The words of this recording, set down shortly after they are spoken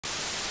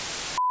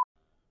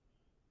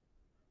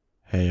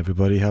Hey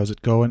everybody, how's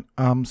it going?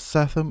 I'm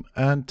Sethum,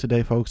 and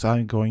today folks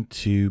I'm going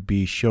to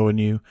be showing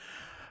you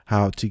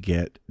how to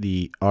get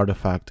the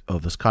artifact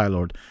of the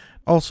Skylord.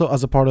 Also,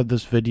 as a part of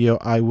this video,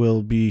 I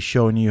will be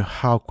showing you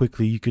how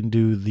quickly you can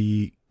do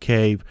the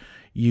cave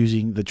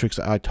using the tricks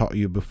that I taught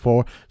you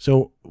before.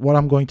 So what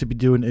I'm going to be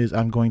doing is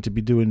I'm going to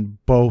be doing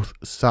both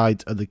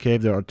sides of the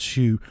cave. There are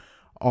two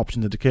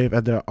options of the cave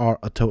and there are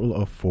a total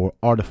of 4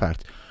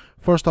 artifacts.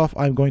 First off,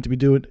 I'm going to be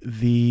doing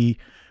the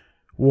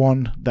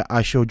one that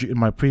I showed you in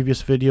my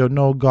previous video,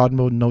 no god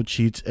mode, no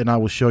cheats, and I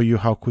will show you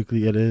how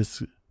quickly it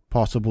is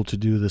possible to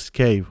do this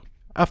cave.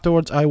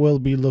 Afterwards, I will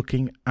be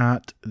looking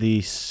at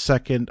the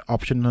second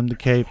option on the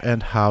cave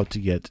and how to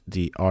get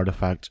the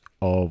artifact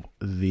of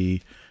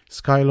the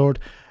Skylord,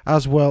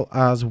 as well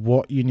as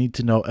what you need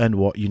to know and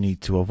what you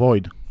need to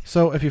avoid.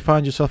 So if you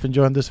find yourself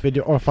enjoying this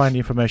video or find the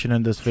information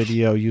in this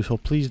video useful,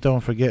 please don't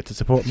forget to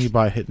support me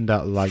by hitting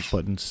that like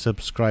button,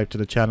 subscribe to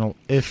the channel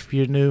if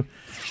you're new,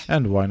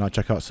 and why not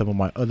check out some of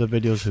my other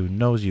videos, who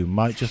knows, you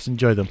might just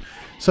enjoy them.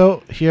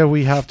 So here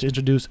we have to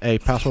introduce a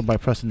password by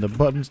pressing the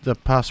buttons. The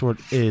password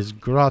is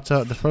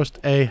Grata. The first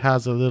A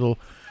has a little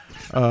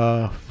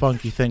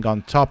funky thing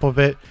on top of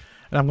it,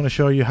 and I'm going to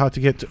show you how to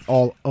get to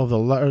all of the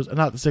letters. And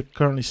as it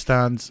currently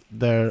stands,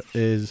 there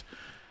is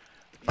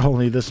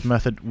only this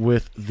method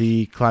with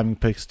the climbing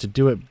picks to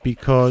do it,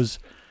 because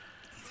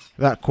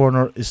that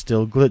corner is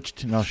still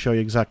glitched, and I'll show you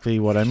exactly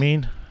what I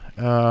mean.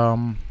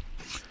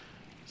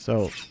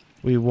 So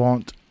we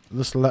want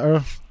this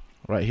letter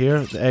right here,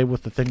 the A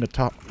with the thing on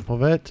top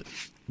of it.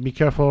 Be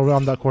careful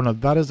around that corner.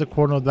 That is the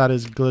corner that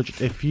is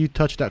glitched. If you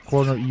touch that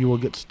corner, you will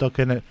get stuck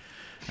in it,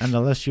 and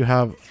unless you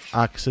have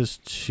access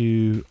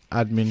to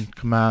admin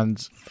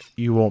commands,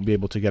 you won't be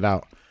able to get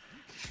out.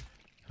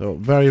 So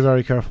very,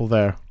 very careful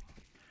there.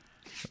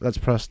 Let's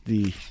press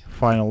the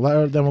final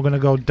letter. Then we're going to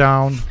go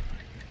down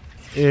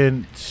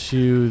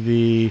into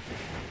the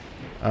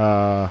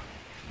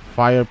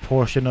fire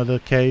portion of the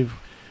cave.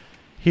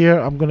 Here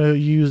I'm going to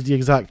use the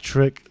exact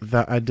trick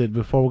that I did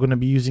before. We're going to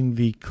be using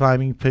the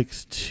climbing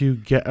picks to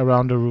get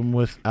around the room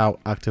without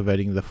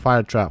activating the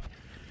fire trap.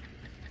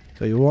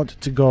 So you want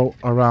to go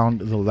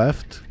around the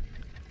left,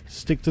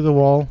 stick to the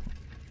wall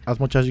as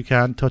much as you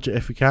can, touch it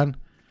if you can.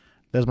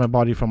 There's my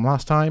body from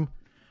last time.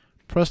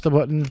 Press the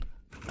button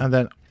and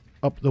then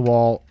up the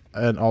wall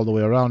and all the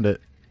way around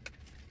it.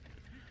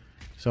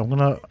 So I'm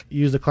gonna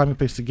use the climbing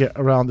picks to get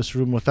around this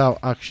room without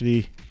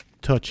actually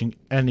touching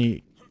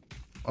any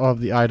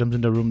of the items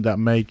in the room that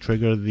may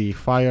trigger the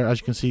fire. As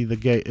you can see, the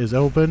gate is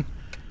open,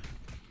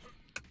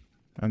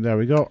 and there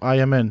we go, I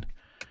am in.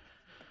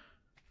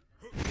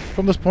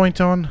 From this point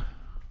on,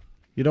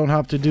 you don't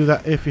have to do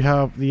that if you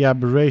have the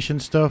aberration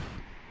stuff.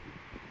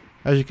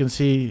 As you can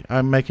see,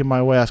 I'm making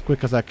my way as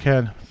quick as I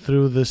can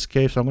through this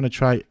cave, so I'm going to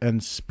try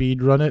and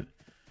speed run it.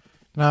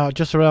 Now,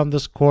 just around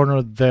this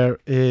corner, there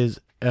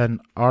is an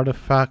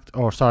artifact,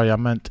 or sorry, I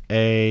meant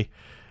a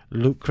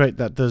loot crate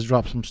that does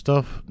drop some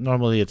stuff.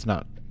 Normally, it's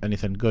not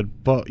anything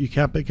good, but you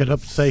can pick it up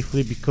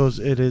safely because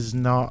it is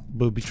not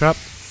booby-trapped.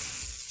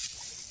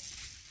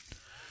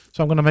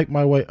 So I'm going to make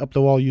my way up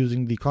the wall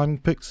using the climbing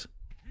picks.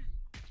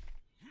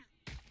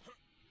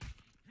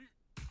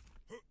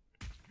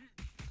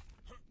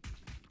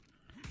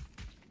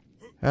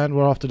 And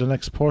we're off to the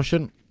next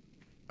portion.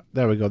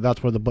 There we go,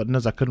 that's where the button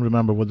is. I couldn't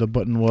remember where the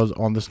button was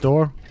on this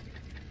door.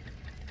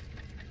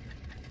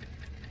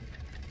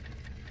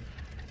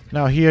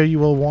 Now here you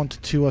will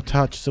want to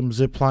attach some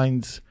zip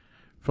lines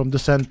from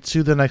this end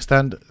to the next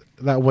end.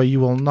 That way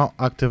you will not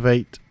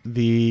activate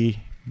the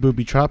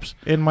booby traps.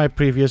 In my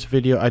previous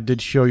video I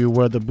did show you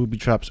where the booby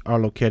traps are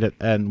located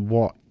and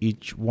what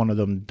each one of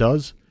them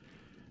does.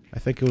 I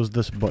think it was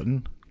this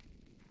button.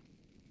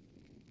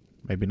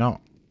 Maybe not.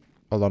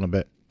 Hold on a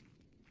bit.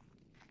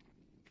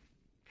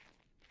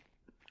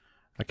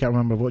 I can't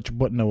remember which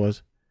button it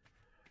was.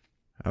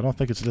 I don't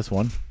think it's this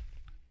one.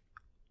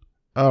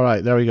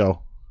 Alright, there we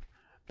go.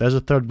 There's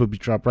a third booby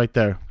trap right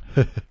there.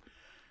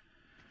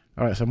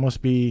 Alright, so it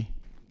must be...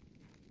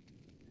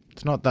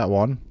 It's not that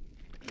one.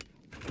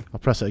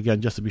 I'll press it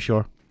again just to be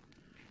sure.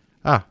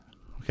 Ah,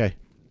 okay.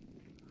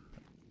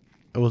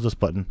 It was this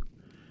button.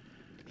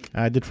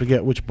 I did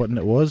forget which button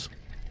it was.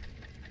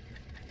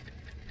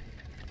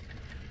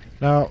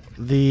 Now,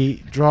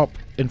 the drop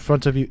in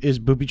front of you is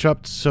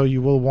booby-trapped, so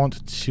you will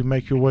want to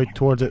make your way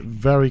towards it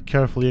very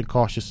carefully and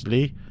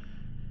cautiously.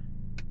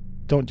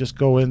 Don't just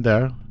go in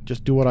there.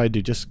 Just do what I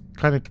do. Just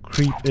kind of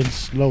creep in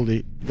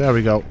slowly. There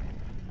we go.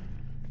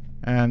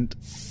 And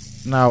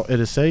now it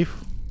is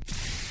safe.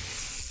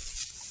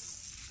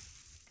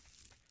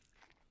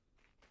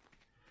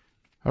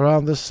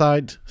 Around this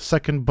side,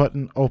 second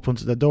button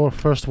opens the door.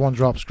 First one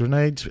drops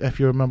grenades, if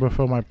you remember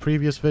from my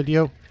previous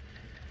video.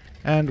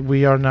 And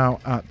we are now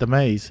at the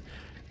maze.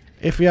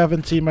 If you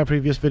haven't seen my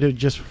previous video,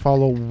 just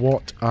follow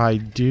what I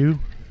do.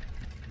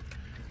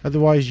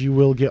 Otherwise you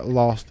will get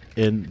lost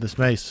in this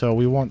maze. So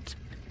we want...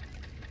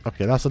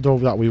 Okay, that's the door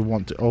that we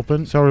want to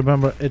open. So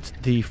remember, it's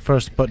the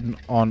first button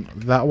on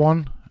that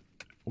one.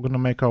 We're going to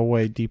make our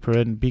way deeper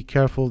in. Be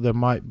careful, there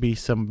might be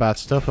some bad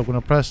stuff. I'm going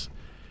to press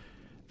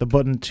the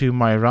button to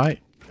my right,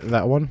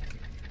 that one.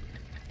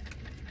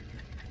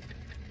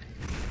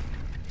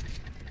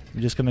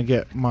 I'm just gonna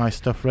get my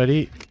stuff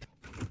ready.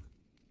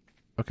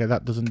 Okay,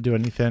 that doesn't do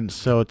anything,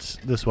 so it's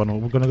this one.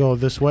 We're gonna go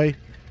this way.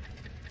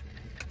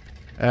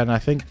 And I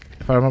think,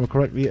 if I remember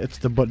correctly, it's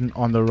the button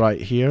on the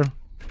right here.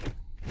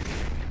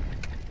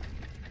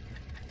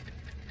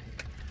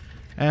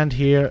 And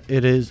here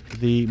it is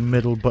the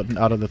middle button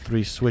out of the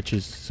 3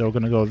 switches. So we're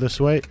gonna go this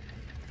way.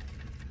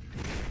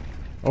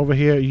 Over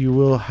here you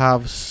will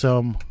have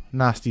some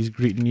nasties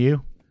greeting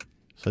you,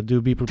 so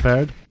do be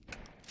prepared.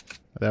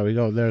 There we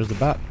go, there's the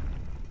bat.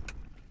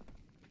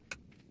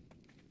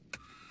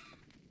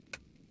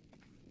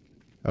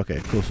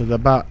 Okay, cool, so the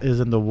bat is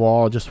in the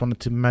wall. Just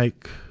wanted to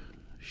make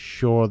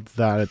sure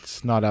that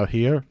it's not out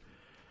here.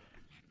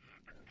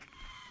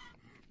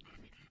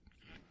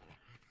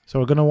 So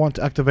we're going to want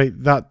to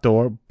activate that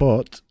door,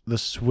 but the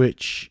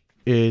switch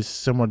is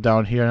somewhere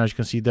down here, and as you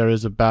can see there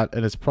is a bat,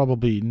 and it's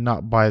probably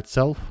not by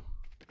itself.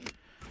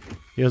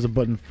 Here's a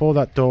button for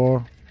that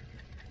door.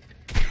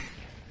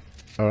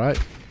 Alright,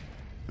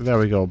 there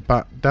we go,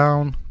 bat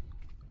down,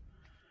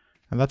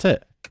 and that's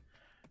it.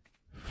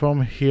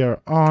 From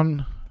here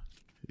on,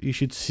 you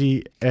should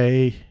see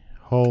a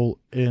hole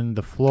in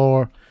the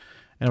floor,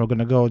 and we're going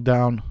to go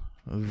down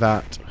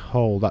that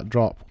hole, that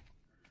drop.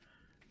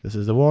 This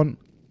is the one.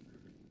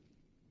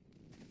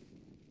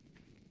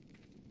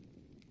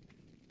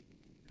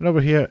 And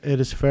over here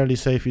it is fairly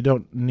safe. You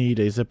don't need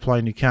a zip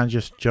line, you can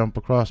just jump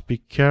across. Be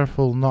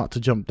careful not to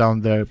jump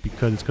down there,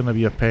 because it's going to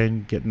be a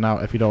pain getting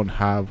out if you don't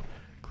have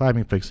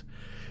climbing picks.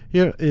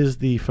 Here is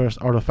the first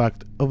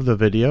artifact of the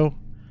video,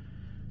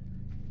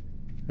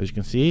 as you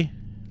can see.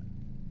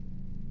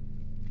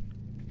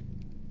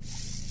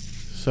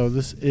 So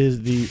this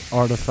is the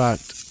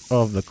artifact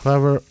of the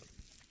clever.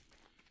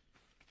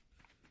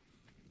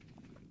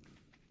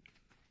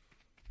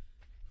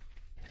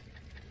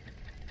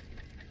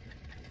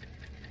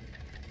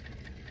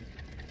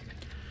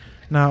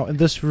 Now in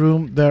this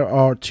room there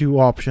are 2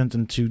 options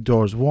and 2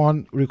 doors.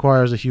 One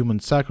requires a human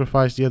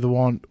sacrifice, the other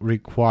one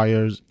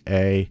requires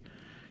a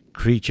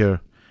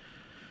creature.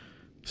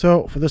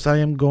 So for this I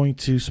am going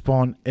to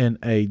spawn in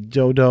a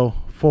dodo,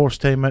 force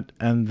tame it,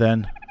 and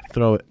then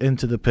throw it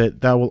into the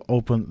pit. That will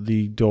open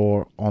the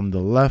door on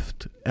the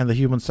left, and the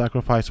human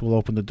sacrifice will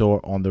open the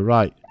door on the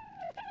right.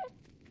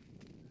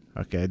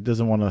 Okay, it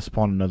doesn't want to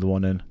spawn another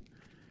one in.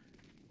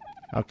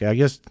 Okay, I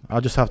guess I'll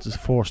just have to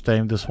force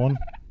tame this one.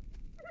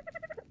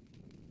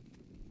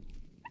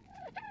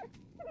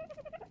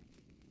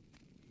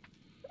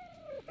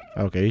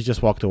 Okay, he's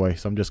just walked away,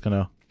 so I'm just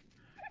gonna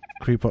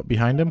creep up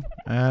behind him,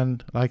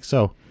 and like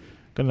so.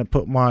 Gonna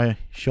put my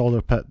shoulder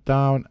pet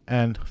down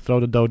and throw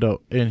the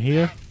dodo in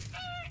here.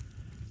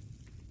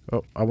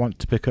 Oh, I want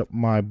to pick up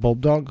my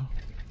bulldog,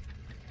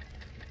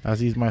 as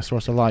he's my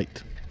source of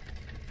light.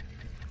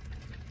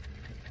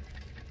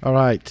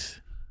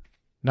 Alright,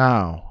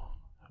 now,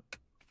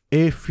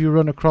 if you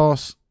run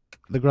across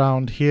the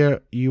ground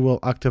here, you will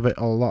activate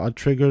a lot of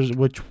triggers,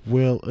 which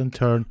will in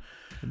turn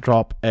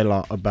drop a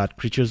lot of bad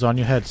creatures on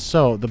your head.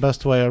 So the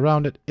best way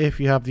around it, if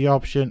you have the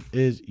option,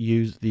 is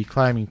use the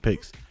climbing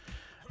picks.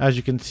 As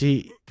you can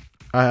see,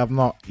 I have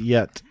not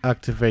yet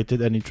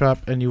activated any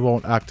trap, and you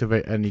won't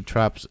activate any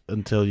traps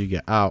until you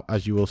get out,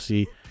 as you will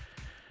see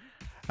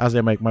as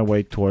I make my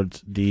way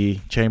towards the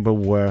chamber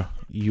where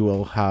you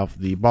will have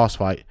the boss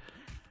fight.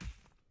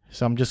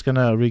 So I'm just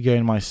gonna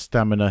regain my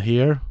stamina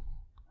here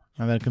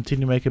and then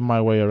continue making my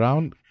way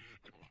around.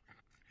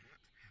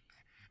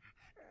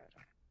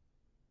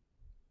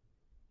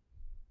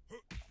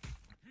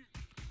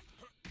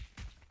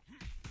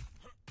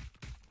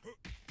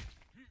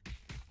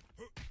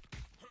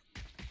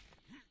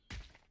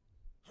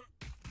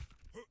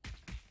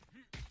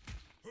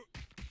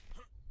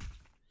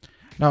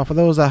 Now, for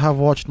those that have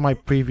watched my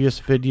previous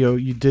video,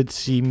 you did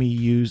see me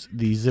use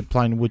the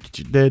zipline, which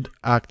did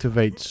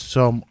activate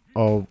some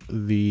of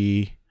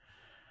the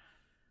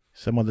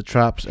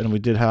traps, and we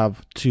did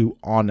have 2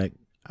 on it.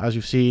 As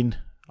you've seen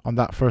on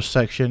that first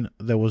section,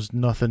 there was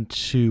nothing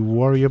to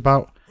worry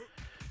about.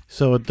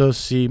 So it does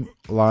seem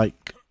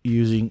like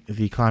using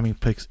the climbing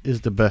picks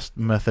is the best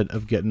method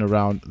of getting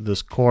around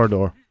this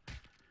corridor.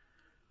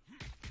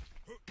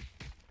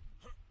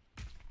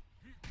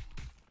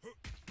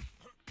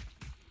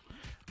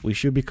 We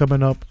should be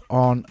coming up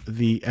on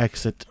the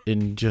exit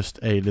in just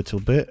a little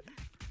bit.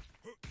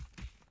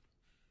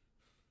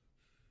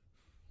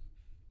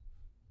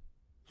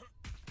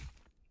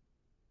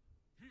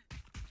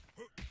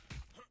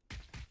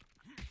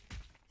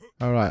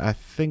 Alright, I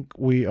think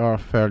we are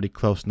fairly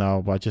close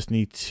now, but I just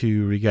need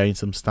to regain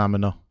some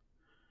stamina.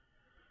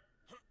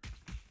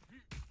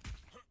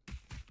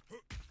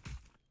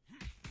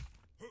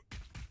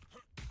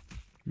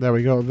 There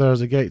we go,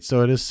 there's a gate,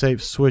 so it is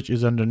safe. Switch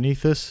is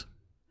underneath us.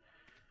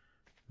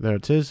 There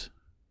it is.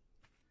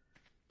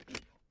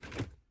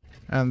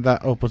 And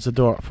that opens the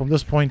door. From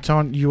this point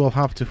on, you will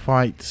have to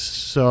fight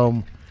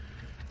some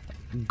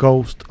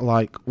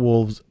ghost-like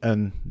wolves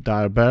and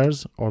dire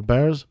bears, or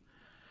bears.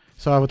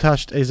 So I've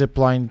attached a zip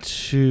line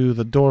to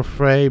the door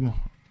frame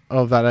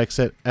of that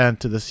exit and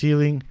to the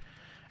ceiling.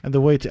 And the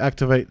way to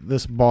activate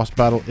this boss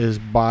battle is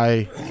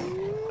by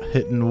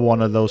hitting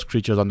one of those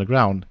creatures on the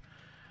ground.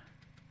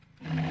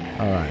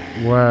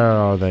 Alright, where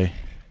are they?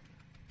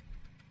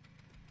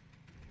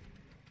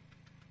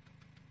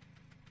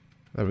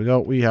 There we go,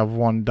 we have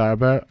one dire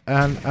bear,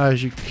 and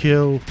as you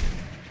kill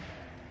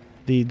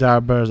the dire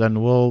bears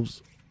and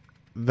wolves,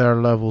 their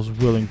levels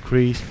will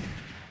increase.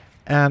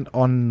 And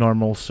on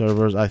normal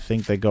servers, I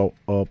think they go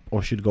up,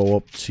 or should go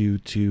up to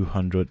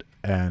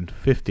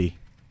 250.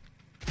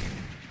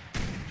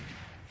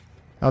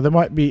 Now there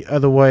might be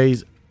other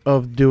ways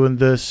of doing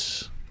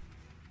this.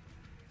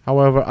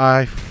 However,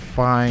 I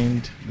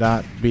find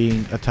that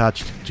being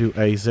attached to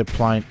a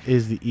zipline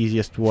is the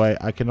easiest way.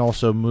 I can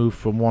also move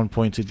from one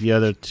point to the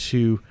other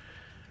to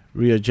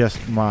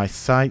readjust my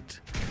sight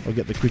or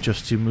get the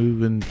creatures to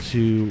move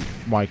into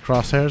my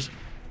crosshairs.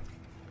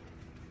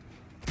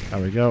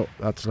 There we go,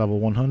 that's level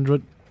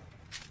 100.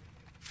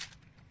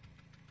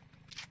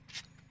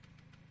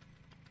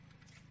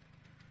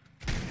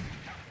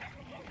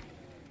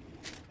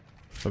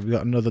 So we've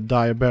got another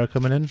dire bear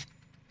coming in.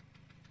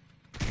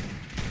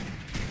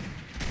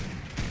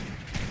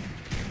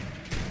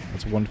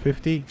 That's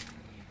 150.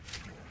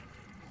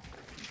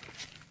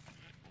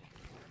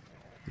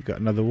 We've got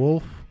another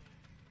wolf.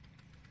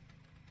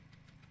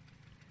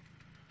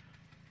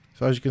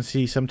 So as you can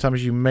see,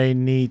 sometimes you may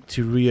need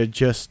to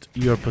readjust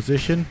your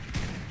position.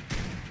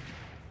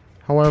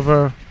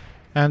 However,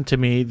 and to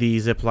me, the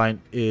zipline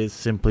is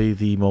simply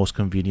the most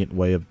convenient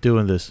way of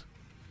doing this.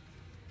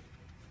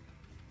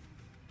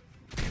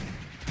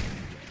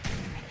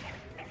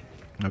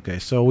 Okay,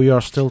 so we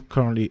are still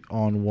currently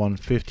on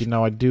 150.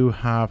 Now I do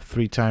have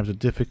 3 times the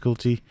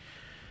difficulty.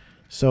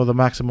 So the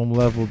maximum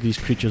level these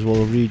creatures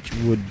will reach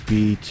would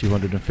be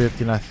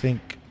 250, and I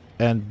think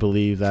and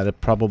believe that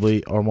it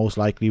probably or most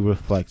likely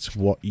reflects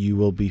what you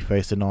will be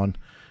facing on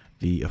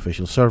the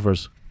official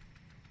servers.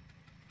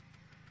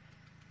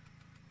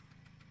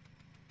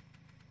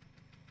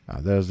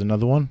 There's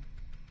another one.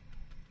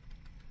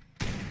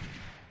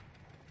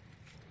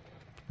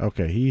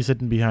 Okay, he's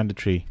hidden behind the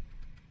tree.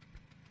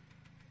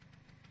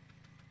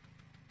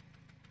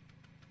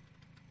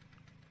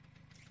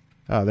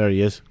 Ah, there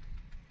he is.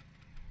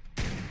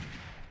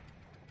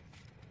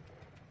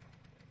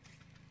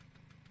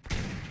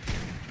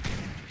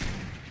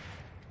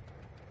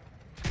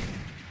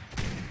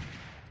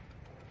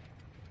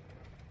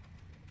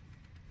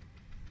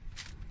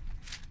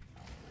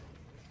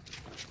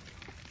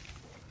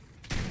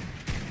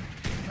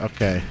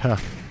 Okay, huh.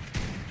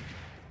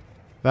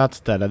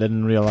 That's dead. I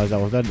didn't realize that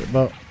was dead,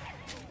 but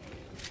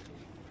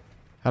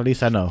at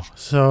least I know.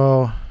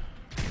 So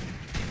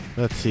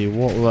let's see,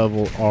 what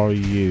level are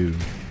you?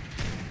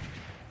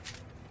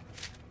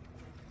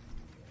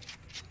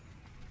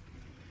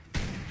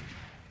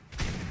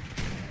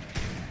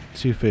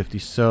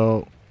 $250.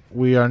 So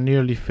we are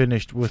nearly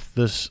finished with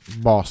this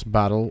boss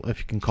battle, if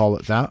you can call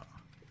it that.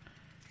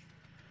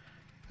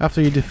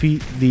 After you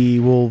defeat the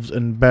wolves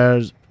and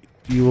bears,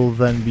 you will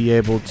then be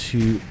able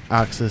to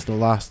access the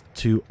last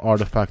 2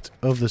 artifacts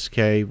of this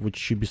cave, which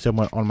should be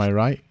somewhere on my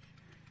right.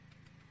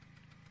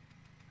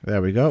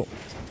 There we go.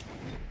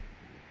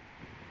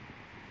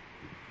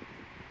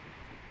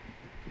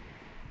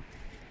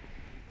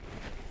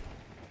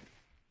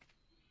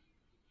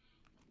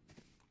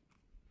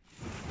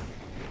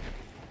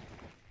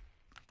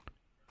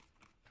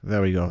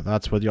 There we go.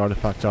 That's where the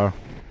artifacts are.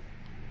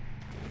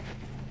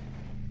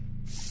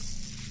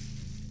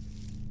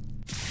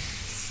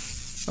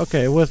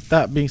 Okay, with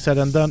that being said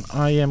and done,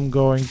 I am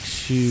going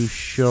to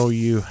show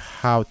you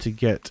how to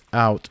get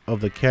out of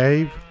the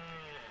cave.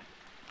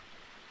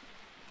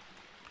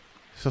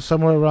 So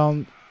somewhere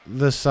around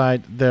this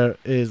side there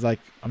is, like,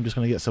 I'm just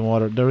going to get some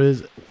water. There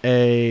is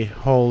a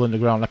hole in the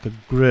ground, like a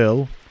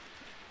grill.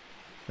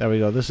 There we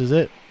go, this is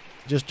it.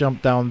 Just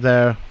jump down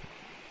there.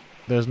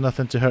 There's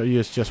nothing to hurt you,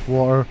 it's just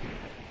water.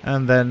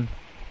 And then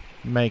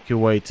make your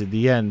way to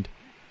the end.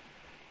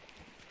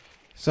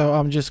 So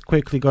I'm just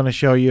quickly going to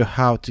show you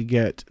how to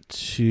get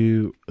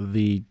to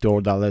the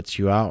door that lets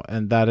you out,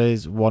 and that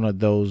is one of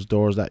those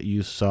doors that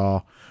you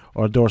saw,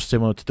 or a door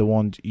similar to the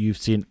one you've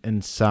seen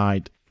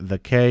inside the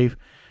cave.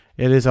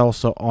 It is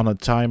also on a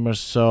timer,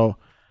 so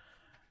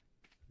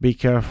be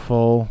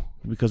careful,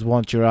 because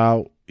once you're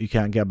out you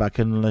can't get back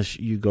in unless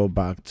you go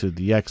back to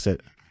the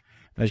exit.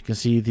 As you can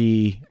see,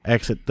 the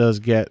exit does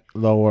get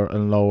lower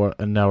and lower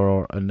and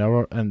narrower and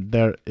narrower, and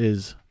there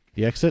is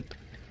the exit.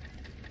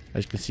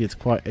 As you can see, it's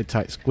quite a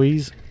tight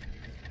squeeze.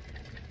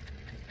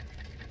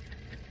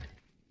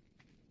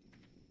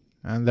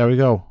 And there we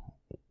go.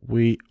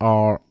 We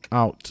are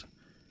out.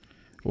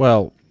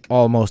 Well,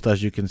 almost,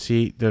 as you can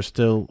see. There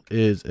still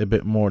is a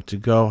bit more to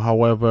go.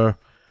 However,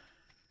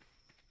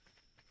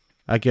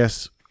 I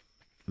guess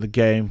the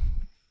game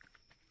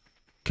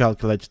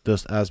calculates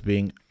this as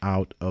being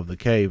out of the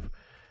cave.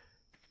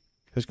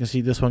 As you can see,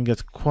 this one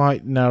gets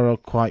quite narrow,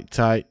 quite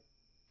tight,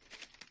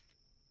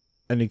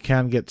 and you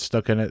can get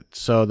stuck in it.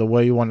 So the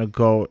way you want to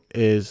go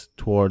is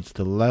towards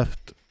the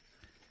left.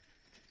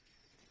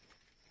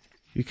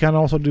 You can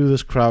also do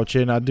this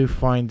crouching. I do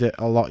find it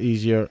a lot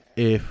easier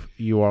if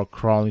you are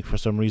crawling for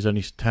some reason.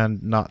 You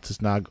tend not to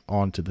snag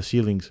onto the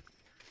ceilings.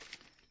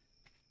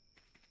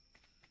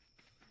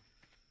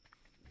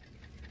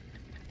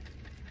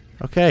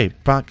 Okay,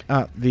 back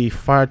at the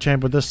fire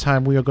chamber. This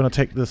time we are going to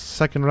take the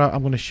second route.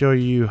 I'm going to show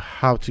you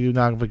how to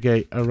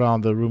navigate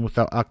around the room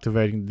without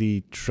activating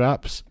the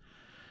traps,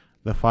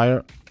 the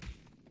fire.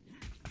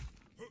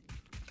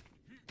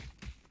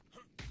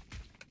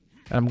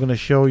 And I'm going to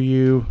show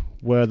you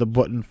where the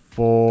button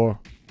for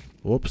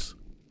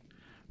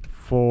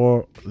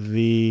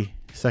the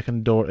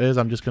second door is.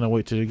 I'm just going to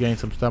wait till you gain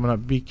some stamina.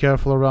 Be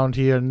careful around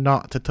here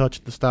not to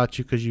touch the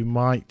statue because you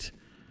might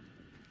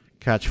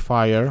catch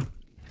fire.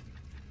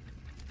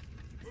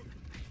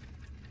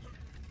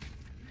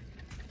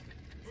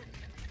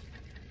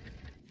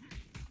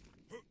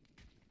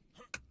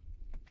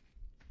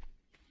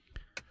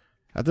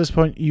 At this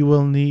point you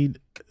will need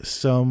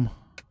some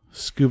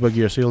scuba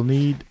gear, so you'll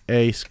need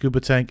a scuba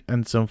tank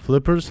and some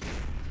flippers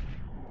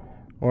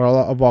or a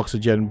lot of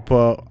oxygen,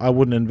 but I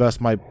wouldn't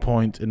invest my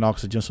point in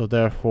oxygen, so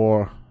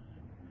therefore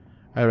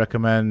I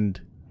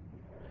recommend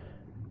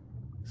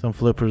some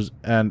flippers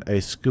and a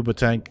scuba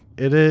tank.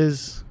 It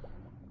is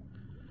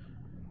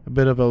a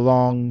bit of a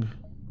long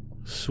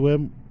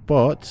swim,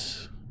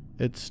 but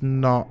it's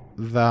not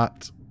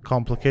that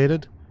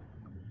complicated.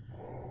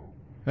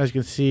 As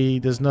you can see,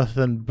 there's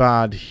nothing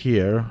bad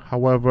here.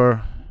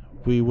 However,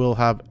 we will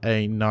have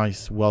a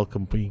nice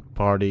welcoming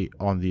party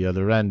on the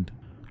other end.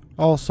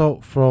 Also,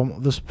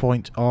 from this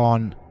point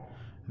on,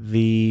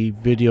 the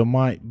video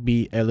might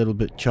be a little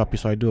bit choppy,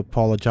 so I do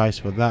apologize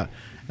for that.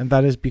 And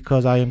that is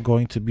because I am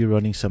going to be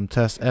running some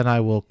tests, and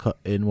I will cut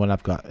in when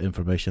I've got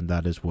information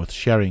that is worth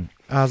sharing,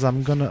 as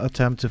I'm going to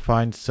attempt to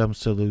find some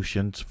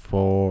solutions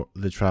for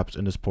the traps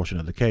in this portion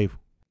of the cave.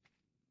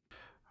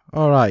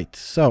 Alright,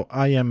 so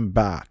I am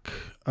back.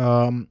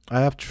 I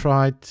have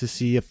tried to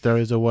see if there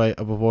is a way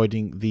of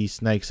avoiding these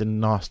snakes and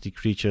nasty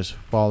creatures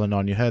falling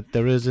on your head.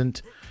 There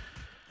isn't.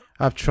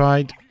 I've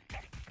tried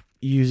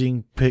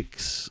using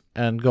picks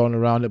and going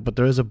around it, but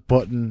there is a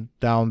button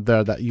down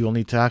there that you will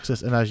need to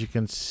access, and as you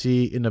can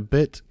see in a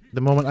bit,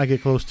 the moment I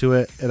get close to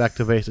it, it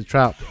activates the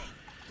trap.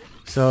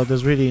 So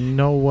there's really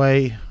no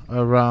way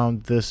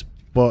around this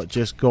but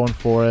just going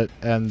for it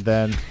and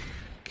then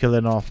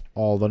killing off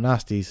all the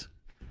nasties.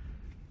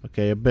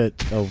 Okay, a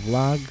bit of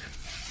lag.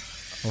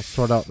 I'll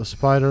sort out the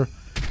spider,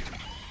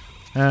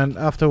 and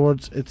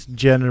afterwards it's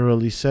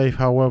generally safe.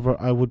 However,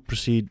 I would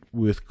proceed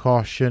with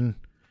caution.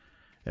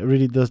 It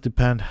really does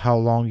depend how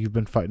long you've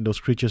been fighting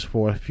those creatures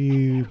for. If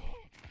you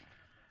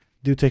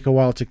do take a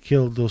while to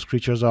kill those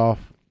creatures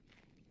off,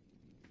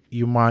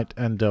 you might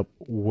end up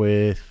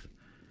with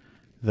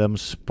them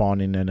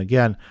spawning in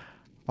again.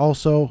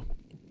 Also,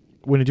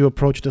 when you do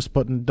approach this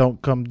button,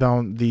 don't come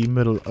down the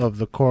middle of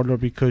the corridor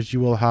because you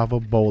will have a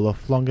bola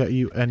flung at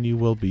you and you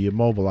will be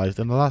immobilized.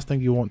 And the last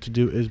thing you want to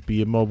do is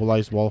be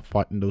immobilized while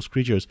fighting those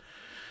creatures.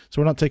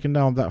 So we're not taking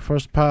down that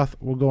first path,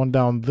 we're going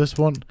down this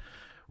one.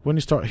 When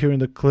you start hearing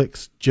the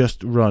clicks,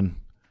 just run.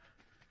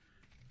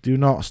 Do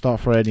not stop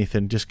for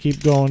anything, just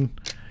keep going.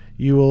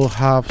 You will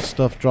have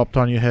stuff dropped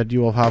on your head, you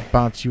will have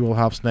bats, you will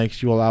have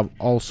snakes, you will have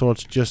all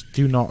sorts. Just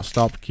do not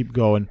stop, keep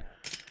going.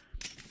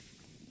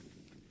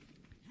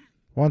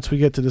 Once we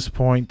get to this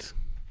point,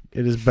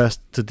 it is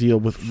best to deal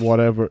with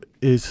whatever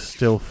is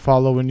still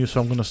following you. So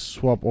I'm going to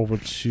swap over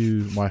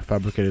to my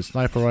fabricated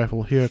sniper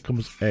rifle. Here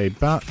comes a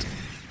bat.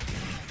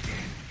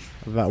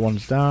 That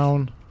one's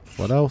down.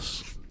 What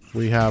else?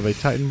 We have a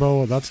titan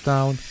bow. That's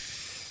down.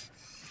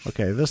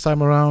 Okay, this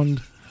time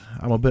around,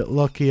 I'm a bit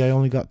lucky. I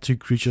only got 2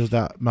 creatures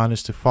that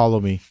managed to follow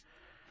me.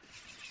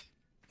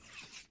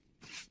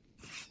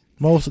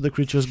 Most of the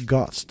creatures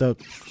got stuck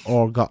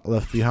or got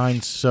left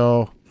behind,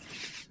 so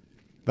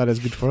that is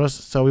good for us.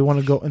 So we want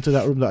to go into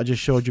that room that I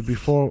just showed you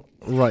before,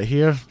 right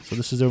here. So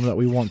this is the room that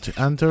we want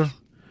to enter.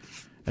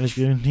 And as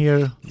you can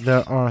hear,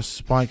 there are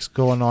spikes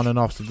going on and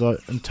off. So the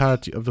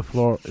entirety of the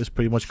floor is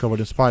pretty much covered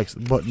in spikes.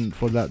 The button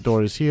for that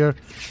door is here.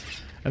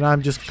 And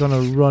I'm just going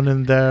to run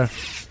in there,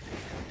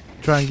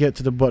 try and get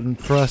to the button,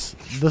 press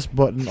this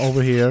button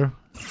over here.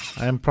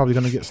 I am probably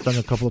going to get stung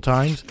a couple of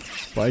times,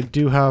 but I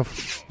do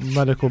have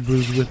medical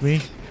brews with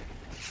me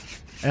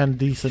and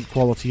decent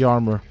quality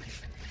armor.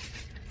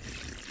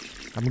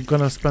 I'm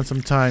gonna spend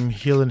some time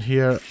healing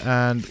here,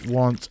 and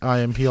once I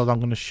am healed,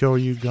 I'm gonna show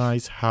you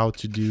guys how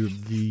to do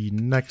the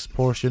next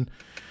portion.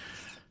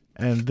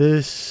 And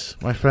this,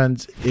 my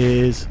friends,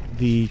 is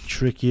the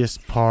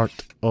trickiest part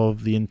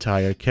of the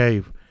entire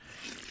cave.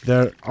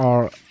 There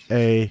are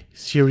a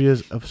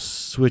series of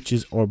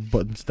switches or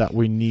buttons that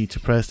we need to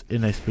press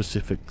in a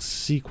specific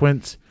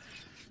sequence,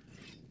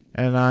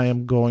 and I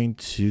am going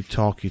to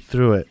talk you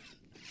through it.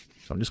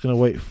 So I'm just gonna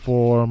wait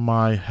for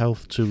my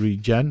health to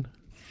regen.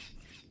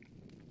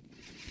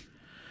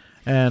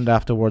 And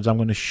afterwards, I'm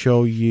going to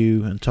show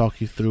you and talk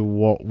you through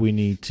what we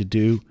need to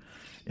do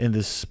in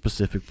this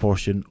specific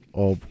portion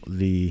of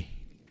the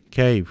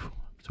cave.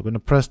 So we're going to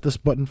press this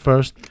button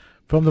first.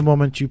 From the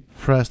moment you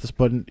press this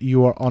button,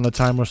 you are on a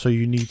timer, so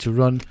you need to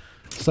run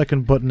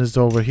Second button is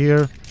over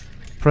here.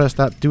 Press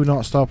that do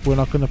not stop. We're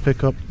not going to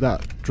pick up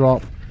that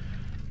drop.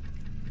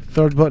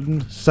 Third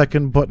button,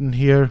 second button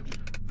here,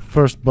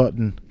 first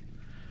button.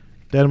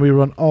 Then we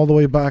run all the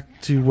way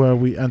back to where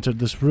we entered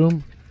this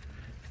room.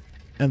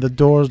 And the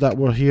doors that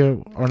were here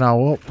are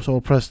now up. So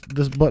we'll press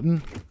this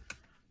button,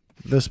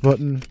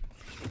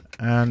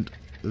 and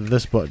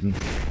this button.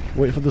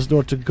 Wait for this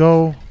door to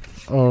go,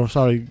 or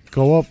sorry,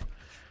 go up.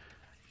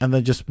 And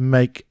then just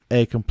make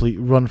a complete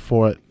run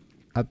for it.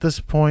 At this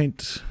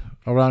point,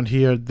 around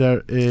here,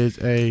 there is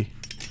a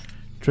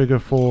trigger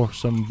for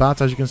some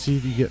bats. As you can see,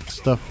 you get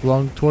stuff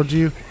flung towards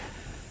you.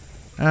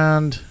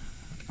 And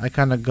I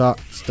kind of got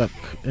stuck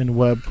in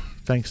web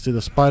thanks to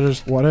the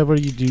spiders. Whatever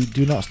you do,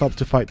 do not stop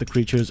to fight the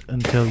creatures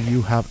until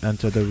you have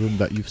entered the room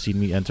that you've seen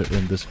me enter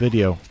in this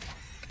video.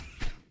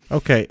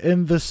 Okay,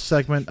 in this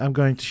segment, I'm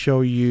going to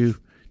show you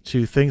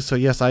two things. So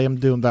yes, I am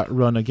doing that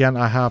run again.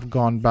 I have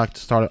gone back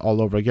to start it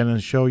all over again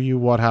and show you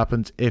what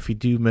happens if you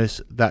do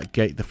miss that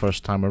gate the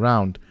first time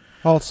around.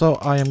 Also,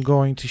 I am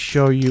going to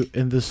show you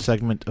in this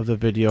segment of the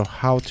video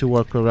how to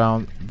work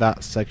around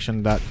that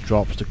section that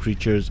drops the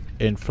creatures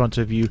in front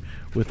of you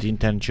with the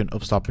intention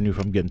of stopping you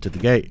from getting to the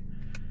gate.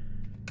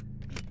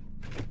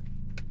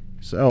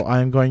 So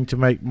I am going to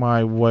make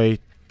my way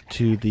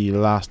to the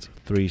last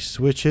three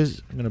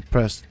switches. I'm going to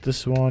press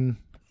this one,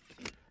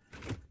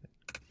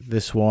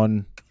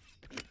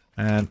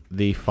 and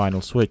the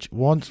final switch.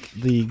 Once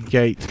the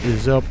gate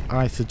is up,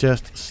 I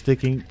suggest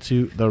sticking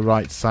to the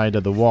right side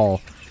of the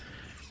wall.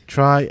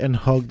 Try and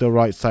hug the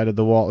right side of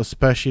the wall,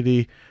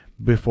 especially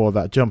before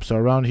that jump. So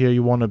around here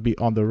you want to be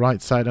on the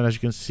right side, and as you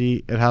can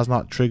see, it has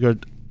not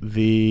triggered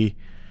the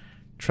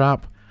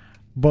trap.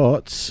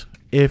 But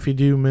if you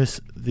do miss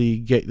the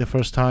gate the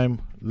first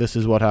time, this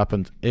is what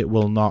happens. It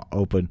will not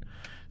open.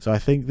 So I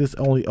think this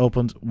only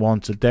opens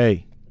once a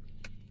day.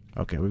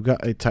 Okay, we've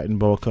got a Titan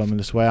boa coming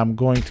this way. I'm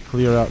going to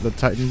clear out the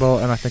Titan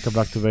boa, and I think I've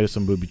activated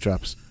some booby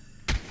traps.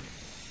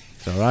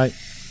 It's alright.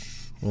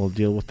 We'll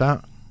deal with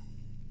that.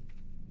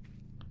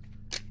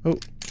 Oh,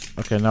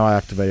 okay, now I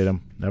activated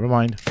them. Never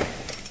mind.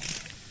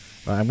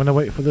 Right, I'm going to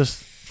wait for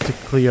this to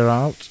clear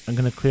out. I'm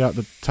going to clear out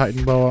the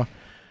Titan boa.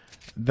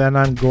 Then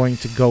I'm going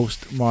to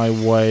ghost my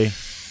way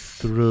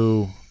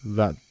through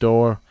that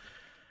door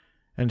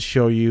and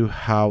show you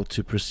how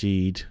to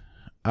proceed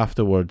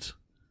afterwards.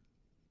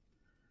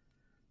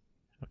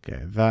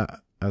 Okay,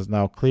 that has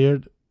now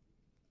cleared.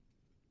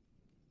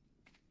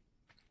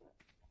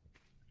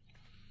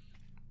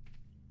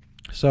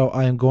 So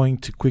I am going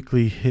to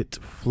quickly hit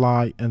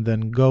fly and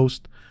then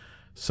ghost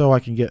so I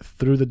can get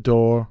through the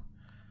door.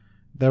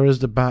 There is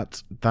the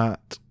bat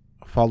that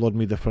followed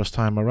me the first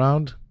time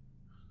around.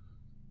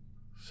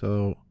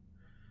 So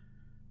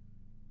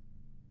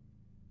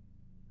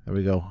there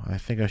we go. I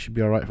think I should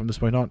be alright from this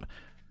point on.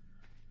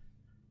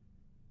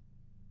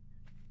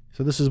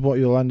 So this is what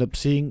you'll end up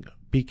seeing.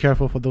 Be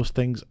careful for those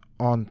things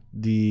on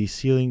the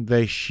ceiling.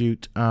 They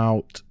shoot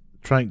out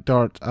trank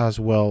darts as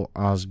well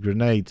as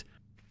grenades.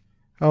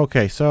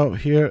 Okay, so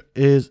here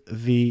is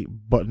the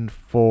button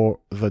for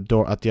the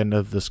door at the end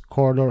of this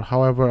corridor.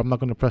 However, I'm not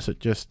going to press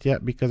it just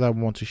yet because I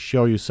want to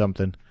show you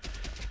something.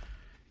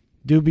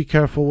 Do be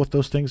careful with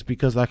those things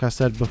because, like I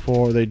said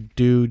before, they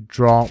do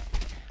drop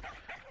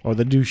or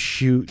they do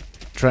shoot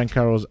trank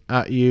arrows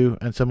at you,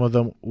 and some of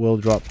them will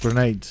drop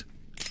grenades,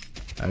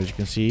 as you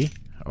can see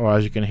or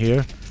as you can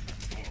hear.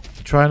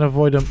 Try and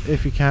avoid them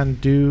if you can.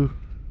 Do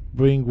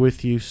bring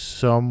with you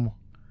some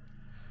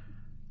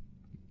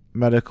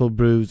medical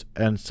brews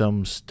and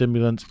some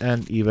stimulants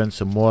and even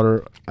some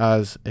water,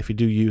 as if you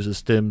do use the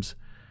stims,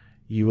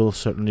 you will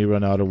certainly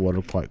run out of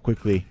water quite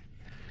quickly.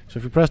 So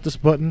if you press this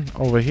button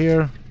over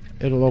here,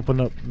 it'll open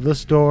up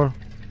this door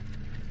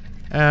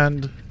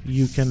and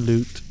you can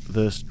loot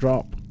this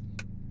drop.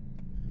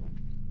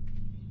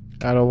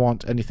 I don't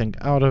want anything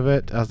out of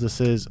it as this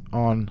is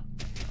on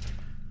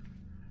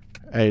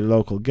a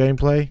local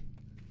gameplay.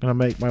 I'm gonna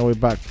make my way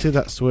back to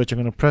that switch. I'm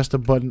gonna press the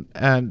button,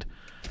 and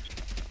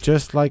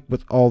just like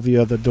with all the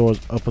other doors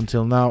up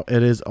until now,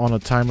 it is on a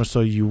timer,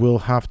 so you will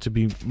have to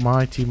be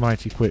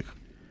mighty quick.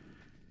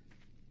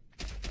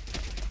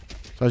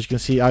 So as you can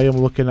see, I am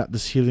looking at the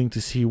ceiling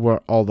to see where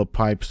all the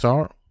pipes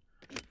are.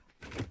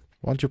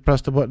 Once you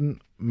press the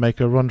button, make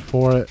a run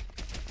for it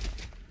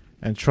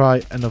and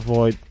try and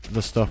avoid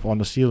the stuff on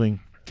the ceiling.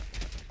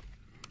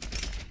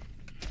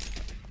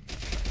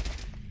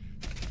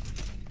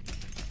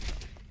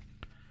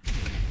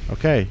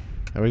 Okay,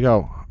 there we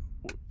go.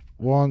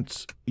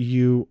 Once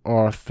you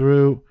are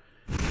through,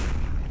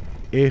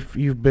 if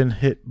you've been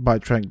hit by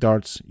trank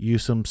darts,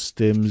 use some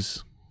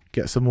stims,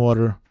 get some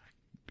water,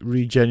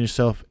 regen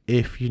yourself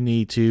if you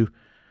need to.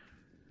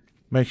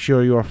 Make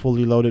sure you are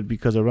fully loaded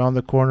because around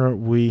the corner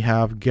we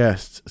have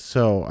guests.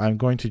 So I'm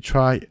going to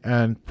try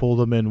and pull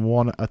them in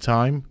one at a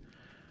time,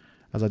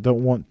 as I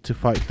don't want to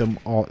fight them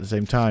all at the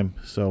same time.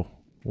 So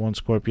one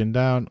scorpion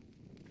down.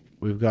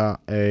 We've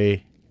got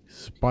a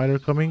spider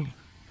coming.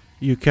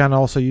 You can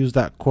also use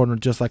that corner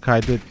just like I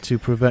did to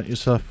prevent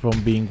yourself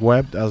from being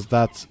webbed, as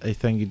that's a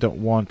thing you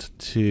don't want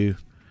to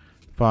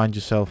find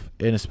yourself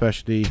in,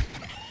 especially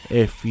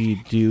if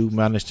you do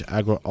manage to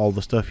aggro all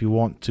the stuff you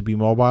want to be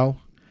mobile.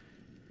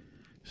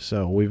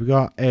 So we've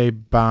got a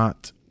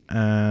bat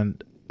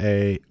and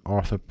a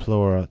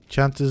arthropleura.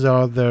 Chances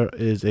are there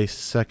is a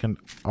second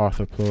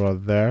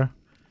arthropleura there.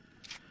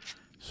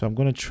 So I'm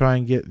going to try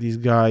and get these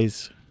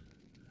guys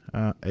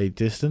at a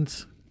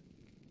distance.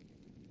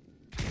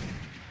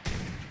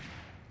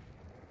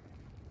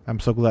 I'm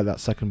so glad that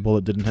second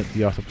bullet didn't hit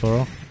the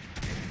arthropleura.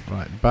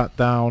 Right, bat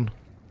down.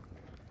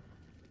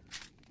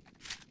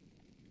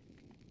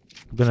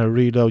 I'm going to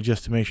reload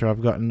just to make sure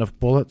I've got enough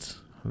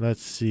bullets.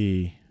 Let's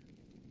see.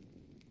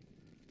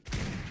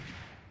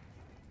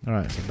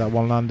 Alright, so that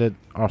one landed.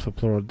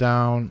 Arthropleura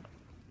down.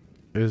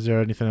 Is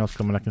there anything else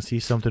coming? I can see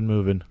something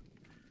moving.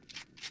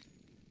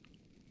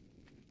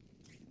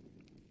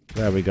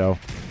 There we go.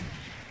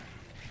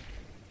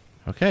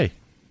 Okay.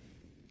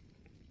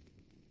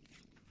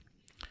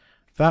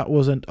 That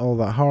wasn't all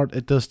that hard.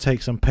 It does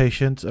take some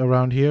patience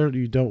around here.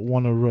 You don't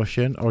want to rush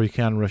in, or you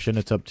can rush in.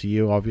 It's up to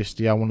you.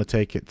 Obviously, I want to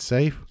take it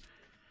safe.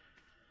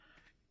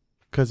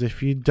 Because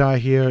if you die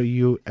here,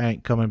 you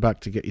ain't coming back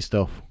to get your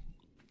stuff.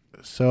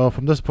 So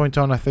from this point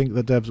on, I think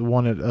the devs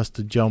wanted us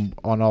to jump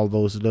on all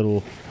those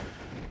little,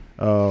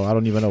 I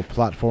don't even know,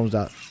 platforms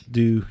that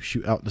do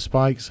shoot out the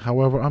spikes.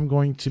 However, I'm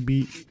going to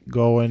be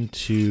going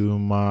to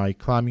my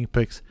climbing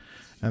picks,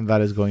 and that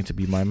is going to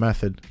be my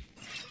method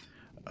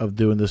of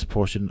doing this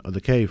portion of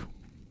the cave.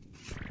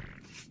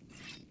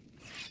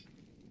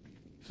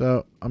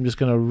 So I'm just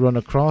going to run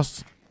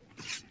across.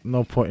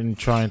 No point in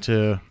trying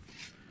to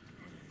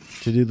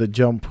do the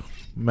jump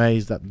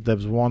maze that the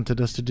devs wanted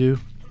us to do,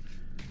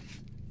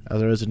 as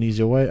there is an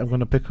easier way. I'm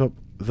going to pick up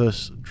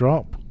this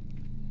drop.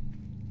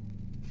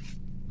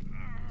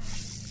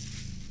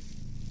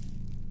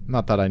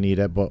 Not that I need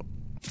it, but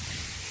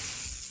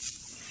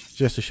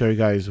just to show you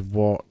guys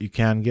what you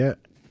can get.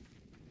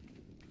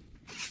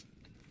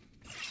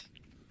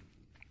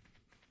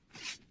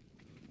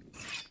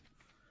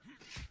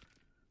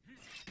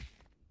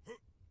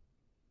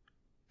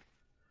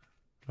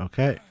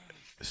 Okay,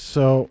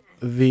 so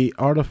the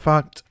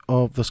artifact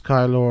of the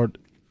Skylord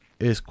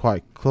is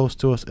quite close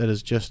to us. It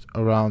is just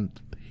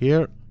around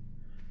here.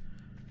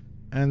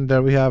 And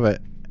there we have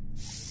it.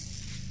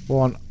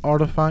 One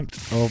artifact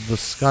of the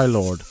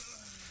Skylord.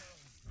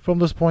 From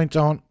this point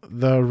on,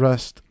 the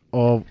rest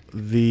of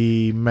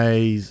the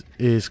maze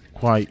is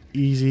quite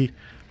easy.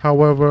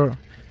 However,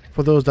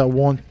 for those that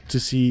want to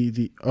see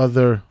the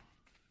other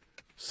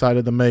side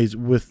of the maze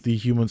with the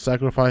human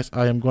sacrifice,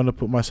 I am going to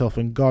put myself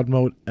in God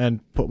mode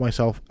and put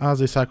myself as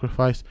a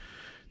sacrifice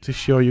to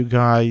show you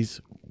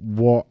guys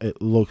what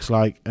it looks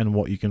like and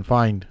what you can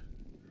find.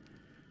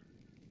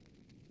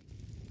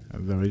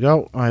 And there we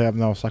go. I have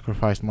now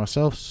sacrificed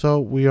myself, so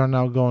we are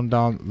now going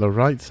down the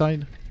right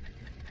side.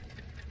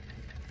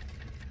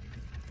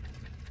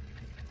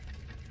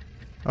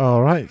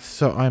 Alright,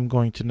 so I'm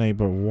going to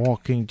neighbor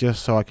walking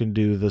just so I can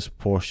do this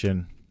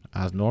portion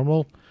as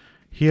normal.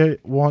 Here,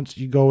 once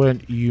you go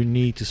in, you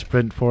need to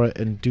sprint for it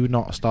and do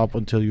not stop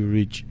until you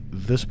reach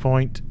this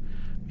point,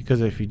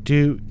 because if you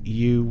do,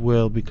 you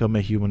will become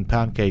a human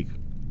pancake.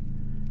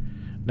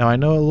 Now I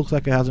know it looks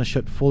like it hasn't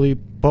shut fully,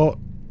 but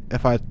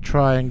if I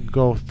try and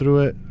go through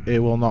it, it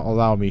will not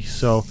allow me,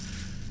 so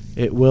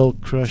it will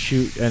crush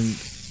you. And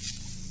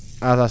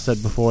as I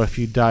said before, if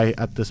you die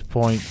at this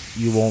point,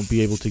 you won't be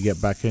able to get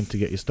back in to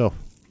get your stuff.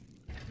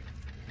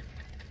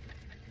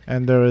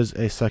 And there is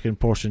a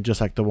second portion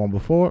just like the one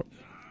before,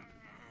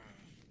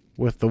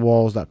 with the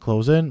walls that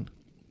close in.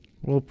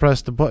 We'll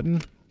press the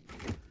button,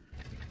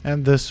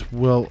 and this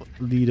will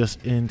lead us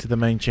into the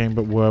main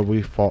chamber where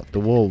we fought the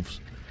wolves.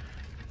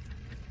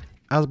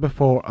 As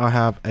before, I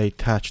have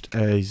attached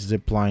a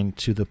zip line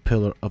to the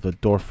pillar of the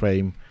door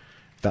frame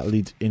that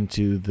leads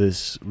into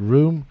this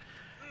room,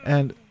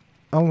 and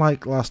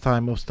unlike last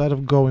time, instead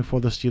of going for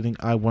the ceiling,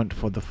 I went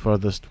for the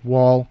furthest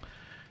wall,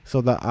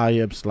 so that I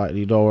am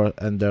slightly lower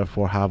and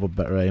therefore have a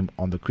better aim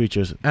on the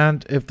creatures.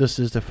 And if this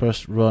is the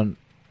first run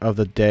of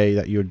the day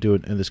that you're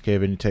doing in this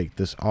cave and you take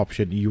this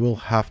option, you will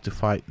have to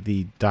fight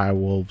the dire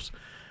wolves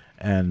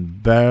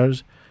and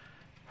bears.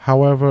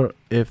 However,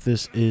 if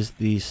this is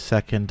the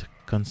second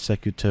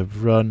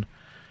consecutive run,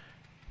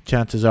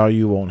 chances are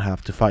you won't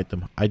have to fight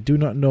them. I do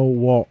not know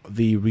what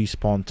the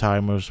respawn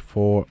timers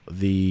for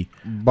the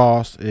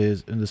boss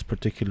is in this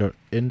particular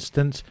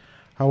instance.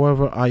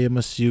 However, I am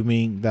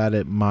assuming that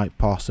it might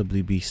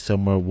possibly be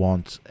somewhere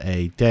once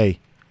a day.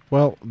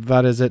 Well,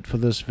 that is it for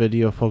this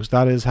video, folks.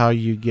 That is how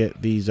you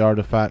get these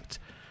artifacts.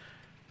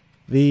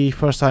 The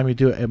first time you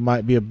do it, it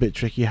might be a bit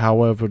tricky.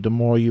 However, the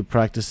more you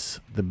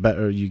practice, the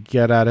better you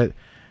get at it.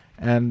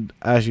 And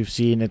as you've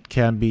seen, it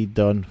can be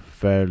done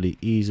fairly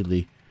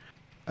easily.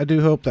 I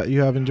do hope that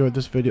you have enjoyed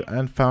this video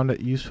and found it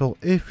useful.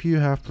 If you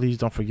have, please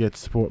don't forget to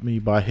support me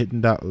by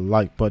hitting that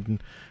like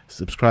button,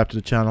 subscribe to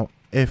the channel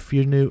if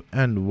you're new,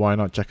 and why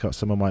not check out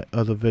some of my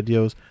other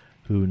videos.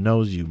 Who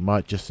knows, you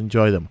might just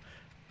enjoy them.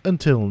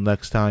 Until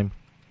next time,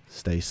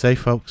 stay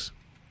safe, folks.